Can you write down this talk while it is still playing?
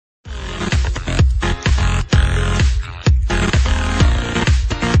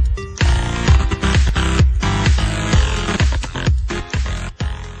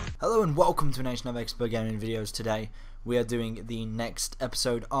and welcome to a Nation of Expert Gaming videos. Today we are doing the next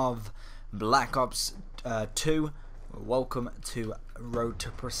episode of Black Ops 2. Welcome to Road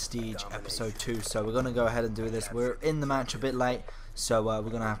to Prestige episode 2. So we're going to go ahead and do this. We're in the match a bit late, so we're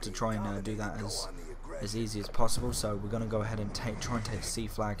going to have to try and do that as easy as possible. So we're going to go ahead and try and take C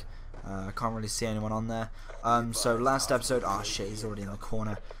flag. I can't really see anyone on there. So last episode, oh shit, he's already in the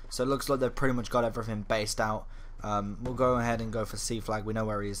corner. So it looks like they've pretty much got everything based out. We'll go ahead and go for C flag. We know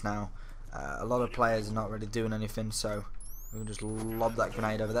where he is now. A lot of players are not really doing anything, so we'll just lob that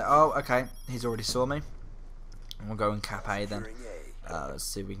grenade over there. Oh, okay, he's already saw me. And we'll go and cap A then. Let's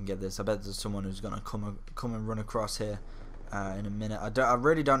see if we can get this. I bet there's someone who's gonna come and run across here in a minute. I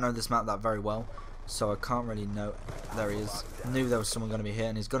really don't know this map that very well, so I can't really know. There he is. I knew there was someone gonna be here,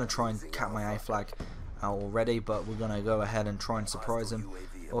 and he's gonna try and cap my A flag out already. But we're gonna go ahead and try and surprise him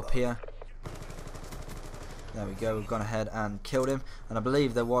up here. There we go, we've gone ahead and killed him, and I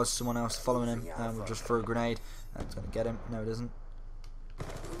believe there was someone else following him, and we'll just throw a grenade. That's going to get him. No, it isn't.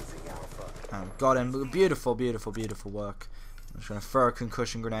 And got him. Beautiful, beautiful, beautiful work. I'm just going to throw a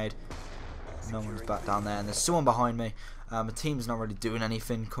concussion grenade. No one's back down there, and there's someone behind me. My team's not really doing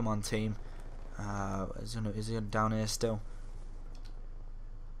anything. Come on, team. Is he down here still?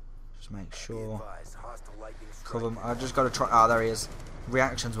 Just make sure. Cover him. I just got to try. Ah, there he is.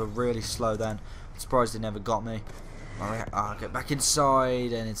 Reactions were really slow then. I'm surprised he never got me. I'll get back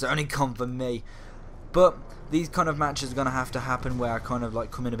inside, and it's only come for me. But these kind of matches are going to have to happen where I kind of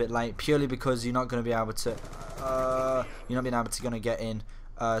like come in a bit late, purely because you're not going to be able to get in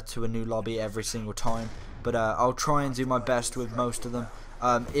to a new lobby every single time. But I'll try and do my best with most of them.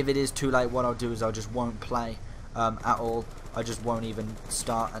 If it is too late, what I'll do is I just won't play at all. I just won't even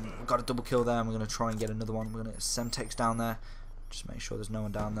start. And we've got a double kill there, and we're going to try and get another one. We're going to get Semtex down there. Just make sure there's no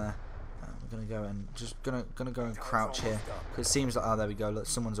one down there. We're gonna go and gonna go and crouch here, because it seems like, oh, there we go. Look,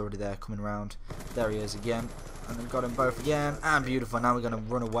 someone's already there coming around. There he is again, and then got them both again. And beautiful. Now we're gonna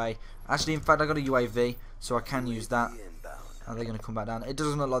run away. Actually, in fact, I got a UAV, so I can use that. Are they gonna come back down? It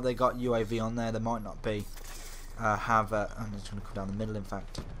doesn't look like they got UAV on there. They might not be. I'm just gonna come down the middle. In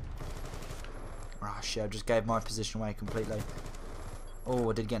fact. Ah, shit! I just gave my position away completely. Oh,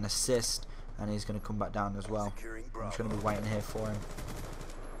 I did get an assist. And he's going to come back down as well. I'm just going to be waiting here for him.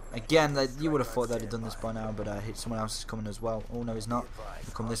 Again, you would have thought they'd have done this by now, but someone else is coming as well. Oh no, he's not.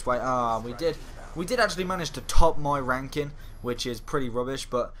 He'll come this way. Ah, we did actually manage to top my ranking, which is pretty rubbish.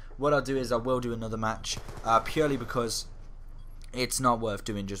 But what I'll do is I will do another match, purely because it's not worth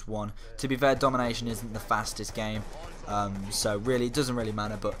doing just one. To be fair, domination isn't the fastest game, so really it doesn't really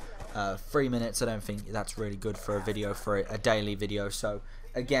matter. But 3 minutes, I don't think that's really good for a video, for a daily video. So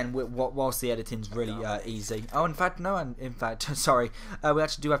again, whilst the editing's really easy. Oh, in fact, no. In fact, sorry, we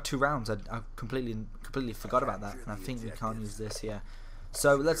actually do have 2 rounds. I completely forgot about that, and I think we can't use this here.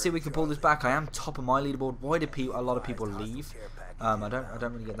 So let's see if we can pull this back. I am top of my leaderboard. Why do a lot of people leave? I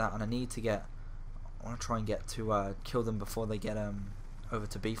don't really get that, and I want to try and get to kill them before they get over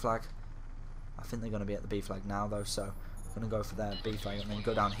to B flag. I think they're going to be at the B flag now though, so I'm going to go for their B flag and then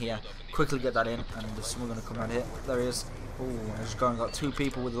go down here, quickly get that in, and there's someone going to come around here. There he is. Oh, I just got 2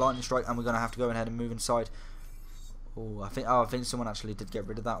 people with lightning strike, and we're going to have to go ahead and move inside. Oh, I think someone actually did get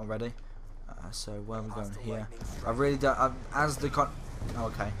rid of that already. So where are we going here? I really don't. As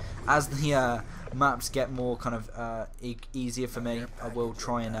the maps get more kind of easier for me, I will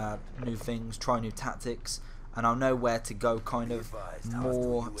try and new things, try new tactics, and I'll know where to go kind of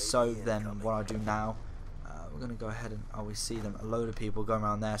more so than what I do now. We're going to go ahead and we see them, a load of people going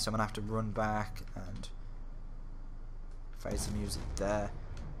around there, so I'm going to have to run back and face the music there.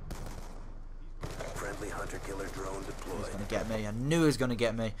 Friendly hunter-killer drone deployed. He's going to get me. I knew he was going to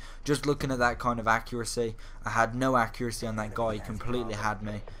get me. Just looking at that kind of accuracy, I had no accuracy on that guy. He completely had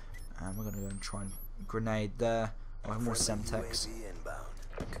me. And we're going to go and try and grenade there. I have more Semtex.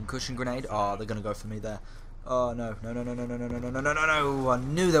 Concussion grenade. Oh, they're going to go for me there. Oh no, no, no, no, no, no, no, no, no, no, no, no, no. I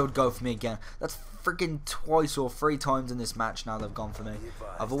knew they would go for me again. That's freaking twice or 3 times in this match now they've gone for me.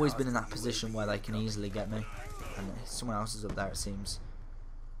 I've always been in that position where they can easily get me. And someone else is up there, it seems.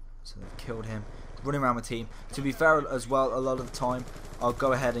 So they've killed him. Running around my team. To be fair as well, a lot of the time I'll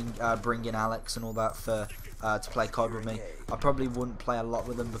go ahead and bring in Alex and all that for to play COD with me. I probably wouldn't play a lot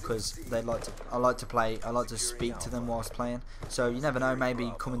with them because I like to speak to them whilst playing. So you never know,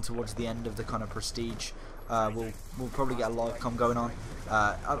 maybe coming towards the end of the kind of prestige, we'll probably get a live com going on.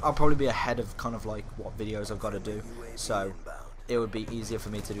 I'll probably be ahead of kind of like what videos I've got to do, so it would be easier for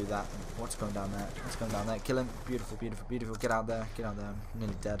me to do that. What's going down there? What's going down there? Kill him. Beautiful, beautiful, beautiful. Get out there. Get out there. I'm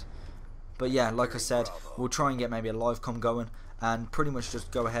nearly dead. But yeah, like I said, we'll try and get maybe a live com going, and pretty much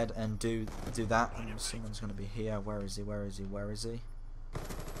just go ahead and do that. And someone's going to be here. Where is he? Where is he? Where is he?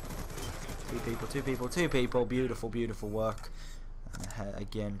 Two people. Beautiful, beautiful work.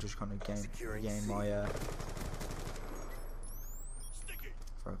 Again, just kind of gain my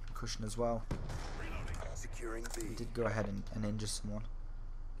throw concussion as well. I did go ahead and injure someone.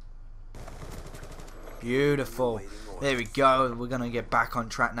 Beautiful. There we go. We're gonna get back on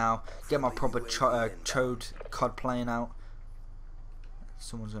track now. Get my proper chode COD playing out.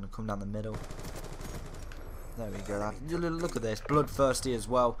 Someone's gonna come down the middle. There we go. Look at this. Bloodthirsty as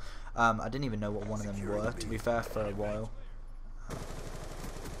well. I didn't even know what one of them were, to be fair, for a while.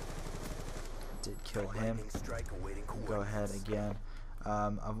 Did kill him. Go ahead again.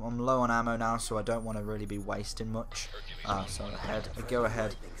 I'm low on ammo now, so I don't want to really be wasting much. So I go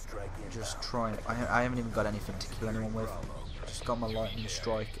ahead. Just try. I haven't even got anything to kill anyone with. Just got my lightning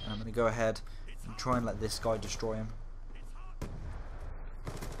strike, and I'm going to go ahead and try and let this guy destroy him.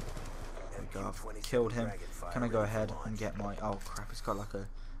 There we go. I've killed him. Can I go ahead and get my? Oh crap! It's got like a.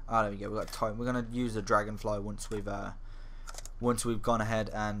 Oh, there we go. We got time. We're going to use the dragonfly once we've gone ahead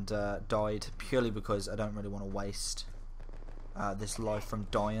and died, purely because I don't really want to waste this life from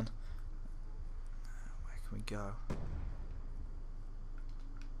dying. Where can we go?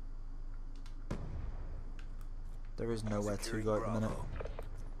 There is nowhere to go at the minute.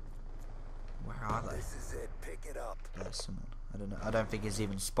 Where are they? There's someone. I don't know. I don't think he's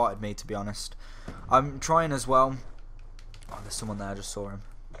even spotted me, to be honest. I'm trying as well. Oh, there's someone there. I just saw him.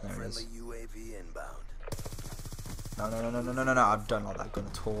 There he is. No. I don't like that gun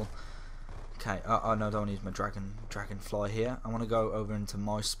at all. Okay. Oh no, I don't want to use my dragonfly here. I want to go over into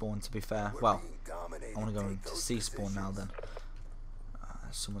my spawn, to be fair. Well, I want to go into C spawn now then.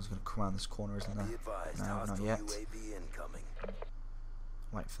 Someone's going to come around this corner, isn't there? No, not yet.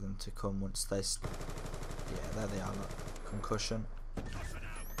 Wait for them to come once they... Yeah, there they are, look. Concussion.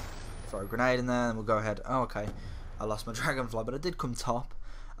 Throw a grenade in there and we'll go ahead. Oh, okay. I lost my dragonfly, but I did come top.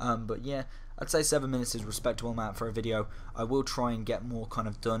 But yeah, I'd say 7 minutes is a respectable amount for a video. I will try and get more kind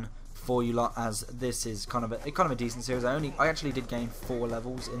of done for you lot, as this is kind of a decent series. I actually did gain 4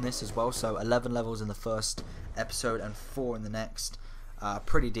 levels in this as well, so 11 levels in the first episode and 4 in the next.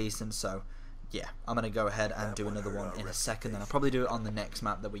 Pretty decent, so yeah, I'm going to go ahead and do another one in a second, then I'll probably do it on the next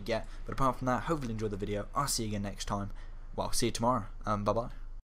map that we get. But apart from that, hopefully you enjoyed the video. I'll see you again next time. Well, see you tomorrow. Bye bye.